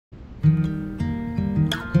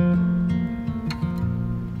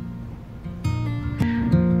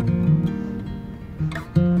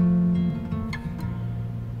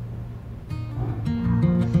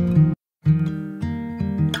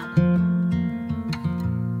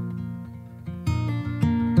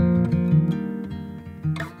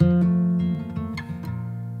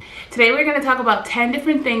Today we're going to talk about 10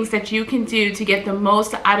 different things that you can do to get the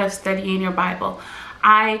most out of studying your Bible.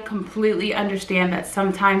 I completely understand that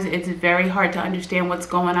sometimes it's very hard to understand what's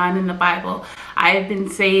going on in the Bible. I have been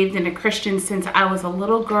saved and a Christian since I was a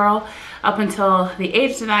little girl up until the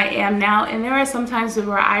age that I am now, and there are some times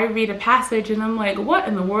where I read a passage and I'm like, what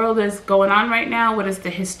in the world is going on right now? What is the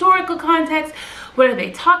historical context? What are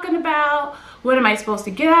they talking about? What am I supposed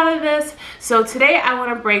to get out of this? So today I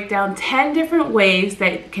want to break down 10 different ways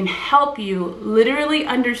that can help you literally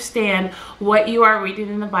understand what you are reading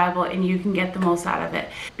in the Bible and you can get the most out of it.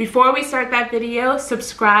 Before we start that video,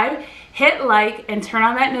 subscribe, hit like, and turn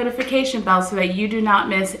on that notification bell so that you do not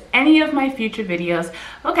miss any of my future videos.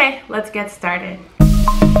 Okay, let's get started.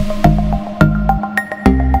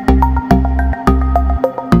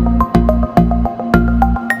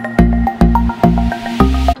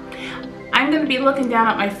 Looking down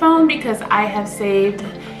at my phone because I have saved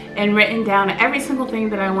and written down every single thing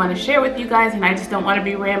that I want to share with you guys, and I just don't want to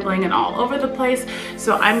be rambling and all over the place.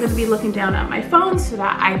 So I'm going to be looking down at my phone so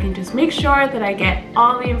that I can just make sure that I get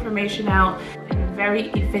all the information out in a very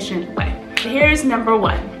efficient way. Here's number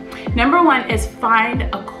one. Number one is find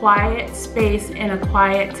a quiet space and a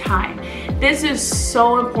quiet time. This is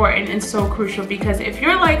so important and so crucial because if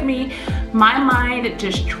you're like me, my mind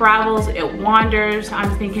just travels, it wanders.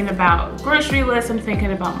 I'm thinking about grocery lists, I'm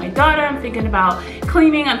thinking about my daughter, I'm thinking about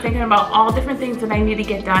cleaning, I'm thinking about all different things that I need to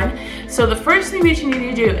get done. So the first thing that you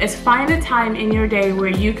need to do is find a time in your day where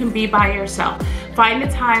you can be by yourself. Find a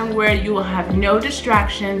time where you will have no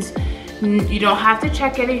distractions. You don't have to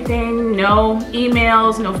check anything, no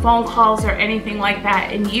emails, no phone calls or anything like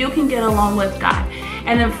that, and you can get along with God.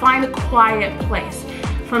 And then find a quiet place.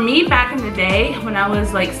 For me, back in the day when I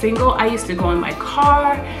was like single, I used to go in my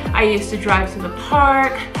car, I used to drive to the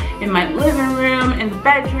park, in my living room, in the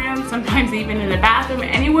bedroom, sometimes even in the bathroom,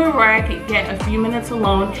 anywhere where I could get a few minutes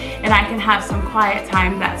alone and I can have some quiet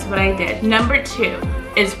time. That's what I did. Number two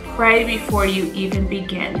is pray before you even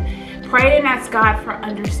begin. Pray and ask God for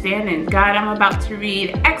understanding. God, I'm about to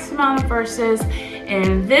read X amount of verses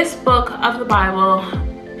in this book of the Bible.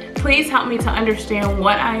 Please help me to understand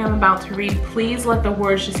what I am about to read. Please let the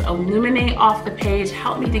words just illuminate off the page.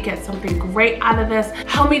 Help me to get something great out of this.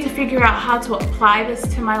 Help me to figure out how to apply this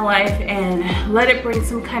to my life and let it bring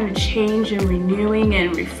some kind of change and renewing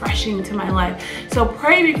and refreshing to my life. So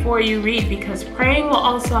pray before you read, because praying will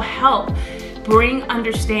also help bring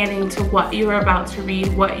understanding to what you're about to read,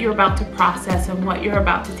 what you're about to process, and what you're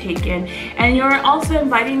about to take in. And you're also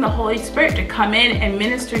inviting the Holy Spirit to come in and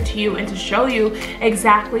minister to you and to show you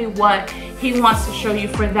exactly what He wants to show you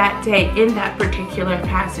for that day in that particular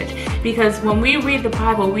passage. Because when we read the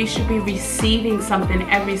Bible, we should be receiving something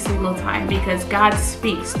every single time because God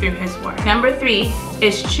speaks through His Word. Number three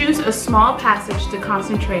is choose a small passage to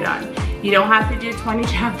concentrate on. You don't have to do 20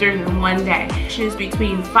 chapters in one day. Choose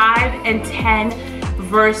between 5 and 10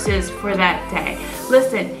 verses for that day.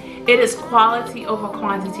 Listen, it is quality over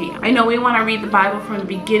quantity. I know we want to read the Bible from the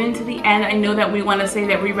beginning to the end. I know that we want to say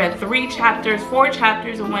that we read 3 chapters, 4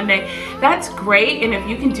 chapters in one day. That's great, and if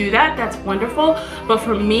you can do that, that's wonderful. But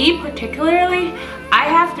for me particularly, I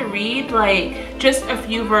have to read like just a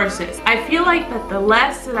few verses. I feel like that the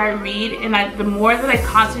less that I read and the more that I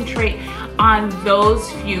concentrate on those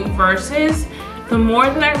few verses, the more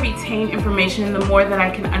that I retain information and the more that I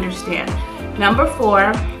can understand. Number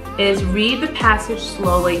 4 is read the passage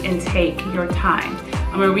slowly and take your time.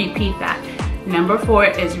 I'm going to repeat that. Number 4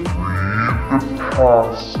 is read the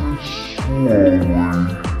passage slowly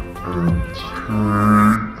and take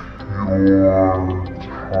your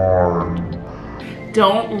time.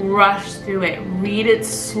 Don't rush through it. Read it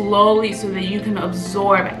slowly so that you can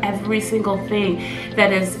absorb every single thing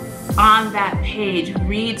that is on that page.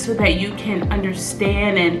 Read so that you can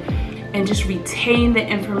understand and just retain the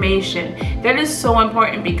information. That is so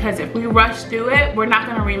important, because if we rush through it, we're not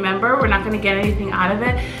going to remember, we're not going to get anything out of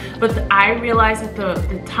it. But I realize that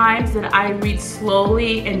the times that I read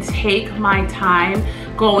slowly and take my time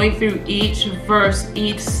going through each verse,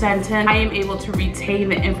 each sentence, I am able to retain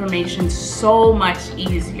the information so much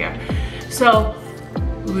easier. So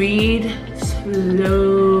read slowly.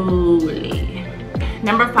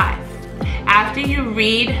 Number 5. After you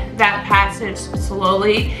read that passage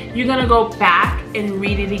slowly, you're gonna go back and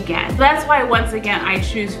read it again. That's why, once again, I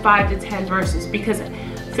choose 5 to 10 verses, because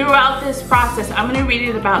Throughout this process, I'm gonna read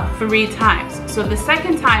it about 3 times. So the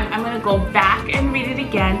second time, I'm gonna go back and read it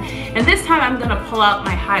again. And this time I'm gonna pull out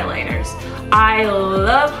my highlighters. I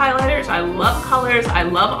love highlighters, I love colors, I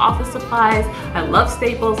love office supplies, I love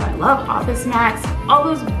Staples, I love Office Max, all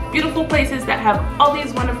those beautiful places that have all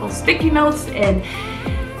these wonderful sticky notes and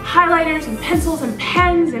highlighters and pencils and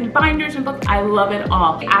pens and binders and books. I love it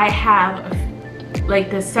all. I have like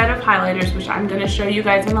this set of highlighters, which I'm gonna show you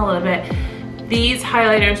guys in a little bit. These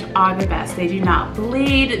highlighters are the best. They do not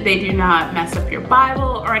bleed, they do not mess up your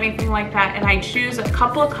Bible or anything like that. And I choose a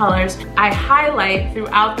couple of colors. I highlight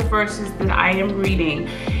throughout the verses that I am reading.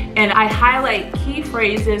 And I highlight key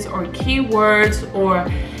phrases or key words or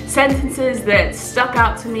sentences that stuck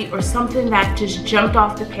out to me or something that just jumped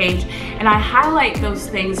off the page. And I highlight those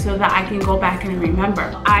things so that I can go back and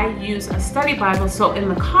remember. I use a study Bible, so in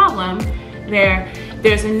the column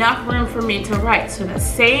there's enough room for me to write. So the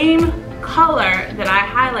same color that I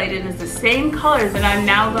highlighted is the same color that I'm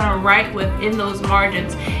now going to write within those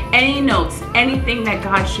margins. Any notes, anything that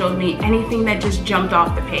God showed me, anything that just jumped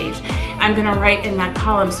off the page, I'm going to write in that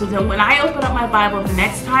column. So then when I open up my Bible the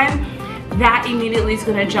next time, that immediately is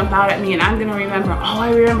going to jump out at me and I'm going to remember, oh,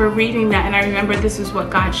 I remember reading that and I remember this is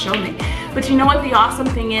what God showed me. But you know what the awesome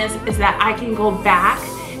thing is that I can go back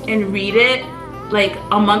and read it like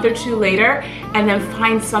a month or 2 later and then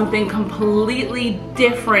find something completely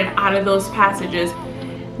different out of those passages.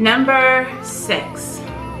 Number 6,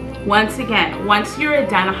 once again, once you're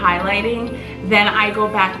done highlighting, then I go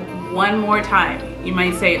back one more time. You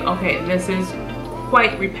might say, okay, this is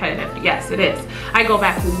quite repetitive. Yes, it is. I go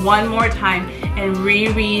back one more time and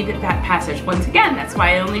reread that passage. Once again, that's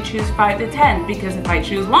why I only choose 5 to 10, because if I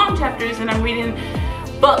choose long chapters and I'm reading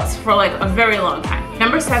books for like a very long time.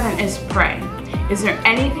 Number 7 is pray. Is there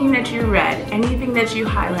anything that you read, anything that you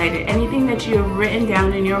highlighted, anything that you have written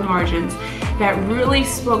down in your margins that really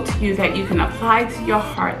spoke to you, that you can apply to your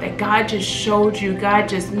heart, that God just showed you, God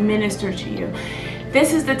just ministered to you?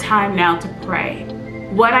 This is the time now to pray.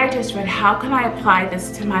 What I just read, how can I apply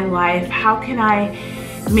this to my life? How can I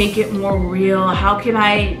make it more real? How can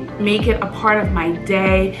I make it a part of my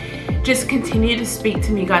day? Just continue to speak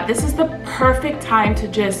to me, God. This is the perfect time to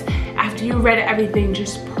just, after you read everything,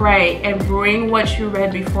 just pray and bring what you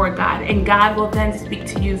read before God. And God will then speak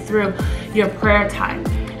to you through your prayer time.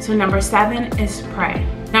 So number 7 is pray.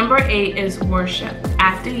 Number 8 is worship.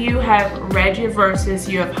 After you have read your verses,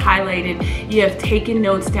 you have highlighted, you have taken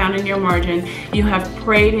notes down in your margin, you have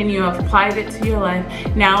prayed and you have applied it to your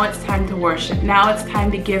life, now it's time to worship. Now it's time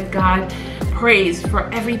to give God praise for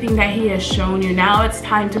everything that He has shown you. Now it's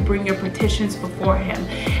time to bring your petitions before Him.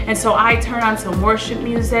 And so I turn on some worship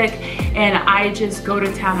music and I just go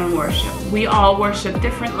to town and worship. We all worship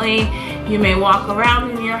differently. You may walk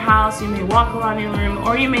around in your house, you may walk around in your room,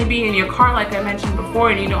 or you may be in your car like I mentioned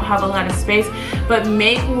before and you don't have a lot of space, but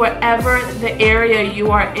make wherever the area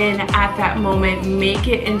you are in at that moment, make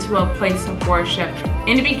it into a place of worship.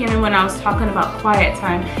 In the beginning when I was talking about quiet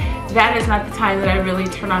time, that is not the time that I really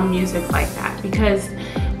turn on music like that, because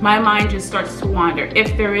my mind just starts to wander.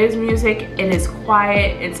 If there is music, it is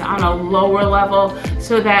quiet, it's on a lower level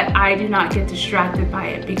so that I do not get distracted by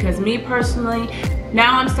it. Because me personally,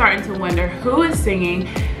 now I'm starting to wonder who is singing,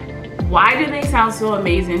 why do they sound so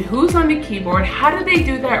amazing, who's on the keyboard, how did they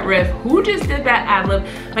do that riff, who just did that ad-lib?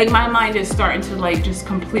 Like my mind is starting to like just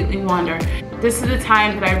completely wander. This is the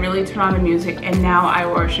time that I really turn on the music and now I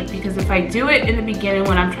worship, because if I do it in the beginning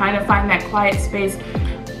when I'm trying to find that quiet space,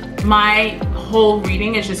 my whole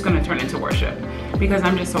reading is just going to turn into worship, because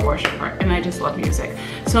I'm just a worshiper and I just love music.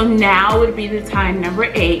 So now would be the time,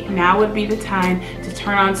 number 8, now would be the time to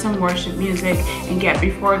turn on some worship music and get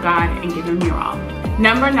before God and give Him your all.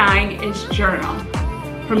 Number 9 is journal.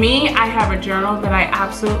 For me, I have a journal that I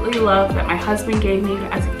absolutely love that my husband gave me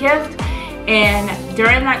as a gift. And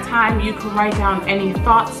during that time, you can write down any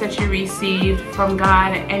thoughts that you received from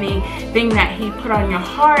God, anything that He put on your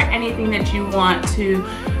heart, anything that you want to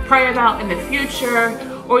pray about in the future,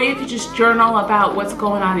 or you could just journal about what's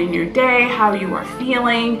going on in your day, how you are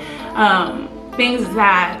feeling, things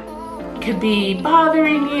that could be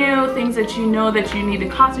bothering you, things that you know that you need to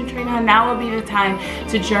concentrate on. Now will be the time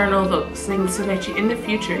to journal those things so that in the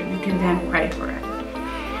future you can then pray for it.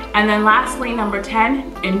 And then lastly, number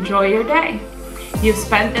 10, enjoy your day. You've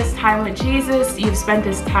spent this time with Jesus, you've spent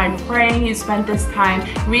this time praying, you've spent this time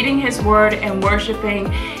reading His Word and worshiping.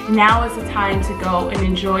 Now is the time to go and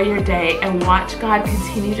enjoy your day and watch God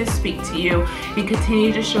continue to speak to you and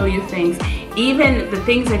continue to show you things. Even the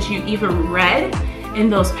things that you even read in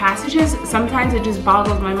those passages, sometimes it just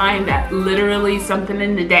boggles my mind that literally something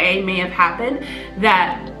in the day may have happened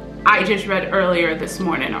that I just read earlier this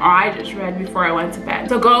morning, or I just read before I went to bed.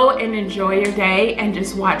 So go and enjoy your day and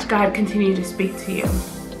just watch God continue to speak to you.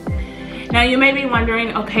 Now you may be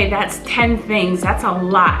wondering, okay, that's 10 things. That's a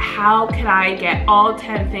lot. How can I get all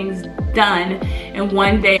 10 things done in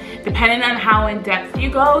one day? Depending on how in depth you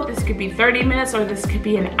go, this could be 30 minutes or this could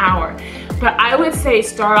be an hour. But I would say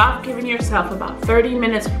start off giving yourself about 30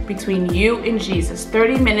 minutes between you and Jesus.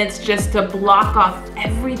 30 minutes just to block off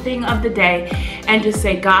everything of the day and just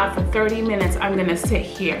say, God, for 30 minutes, I'm gonna sit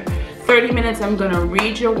here. 30 minutes, I'm gonna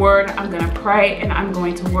read your word, I'm gonna pray, and I'm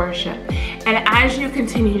going to worship. And as you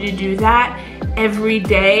continue to do that every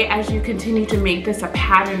day, as you continue to make this a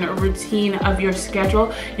pattern, a routine of your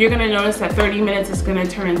schedule, you're gonna notice that 30 minutes is gonna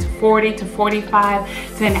turn into 40 to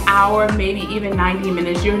 45 to an hour, maybe even 90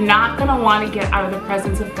 minutes. You're not gonna wanna get out of the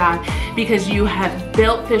presence of God because you have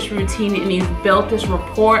built this routine and you've built this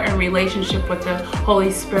rapport and relationship with the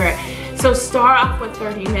Holy Spirit. So start off with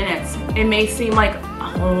 30 minutes. It may seem like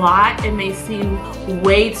a lot, it may seem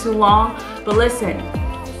way too long, but listen,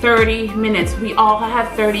 30 minutes. We all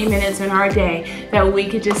have 30 minutes in our day that we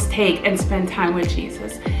could just take and spend time with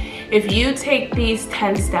Jesus. If you take these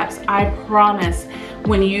 10 steps, I promise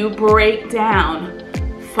when you break down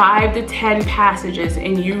 5 to 10 passages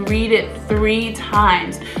and you read it 3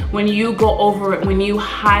 times, when you go over it, when you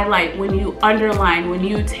highlight, when you underline, when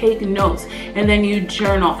you take notes, and then you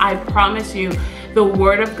journal, I promise you the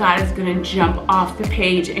word of God is going to jump off the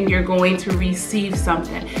page and you're going to receive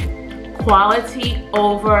something. Quality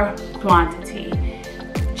over quantity.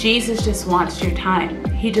 Jesus just wants your time.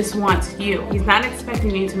 He just wants you. He's not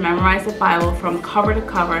expecting you to memorize the Bible from cover to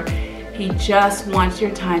cover. He just wants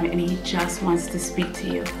your time and he just wants to speak to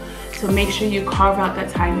you. So make sure you carve out that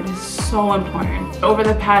time. It is so important. Over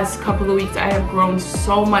the past couple of weeks, I have grown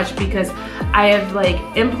so much because I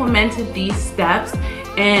have implemented these steps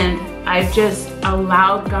and I've just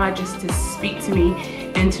allowed God just to speak to me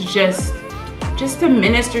and to just to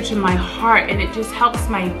minister to my heart, and it just helps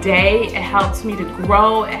my day. It helps me to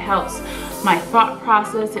grow. It helps my thought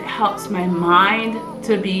process. It helps my mind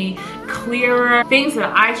to be clearer. Things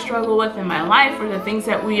that I struggle with in my life or the things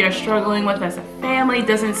that we are struggling with as a family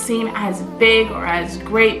doesn't seem as big or as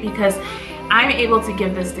great because I'm able to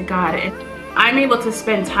give this to God. And I'm able to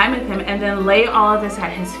spend time with him and then lay all of this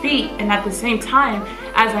at his feet. And at the same time,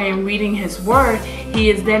 as I am reading his word, he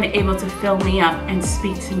is then able to fill me up and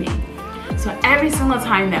speak to me. So every single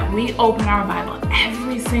time that we open our Bible,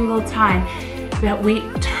 every single time that we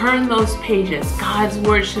turn those pages, God's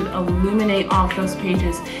word should illuminate off those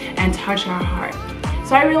pages and touch our heart.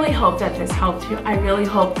 So I really hope that this helped you. I really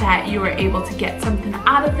hope that you were able to get something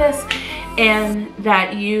out of this and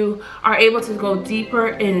that you are able to go deeper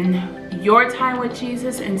in your time with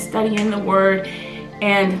Jesus and studying the word.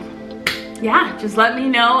 And yeah, just let me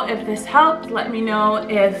know if this helped. Let me know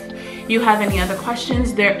if you have any other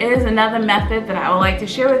questions. There is another method that I would like to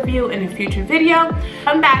share with you in a future video.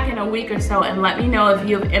 Come back in a week or so and let me know if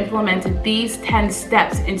you've implemented these 10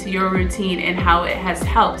 steps into your routine and how it has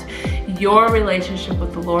helped your relationship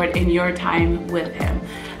with the Lord in your time with him.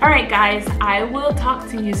 All right, guys, I will talk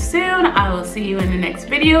to you soon. I will see you in the next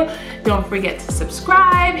video. Don't forget to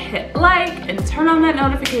subscribe, hit like, and turn on that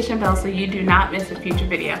notification bell so you do not miss a future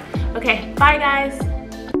video. Okay, bye guys.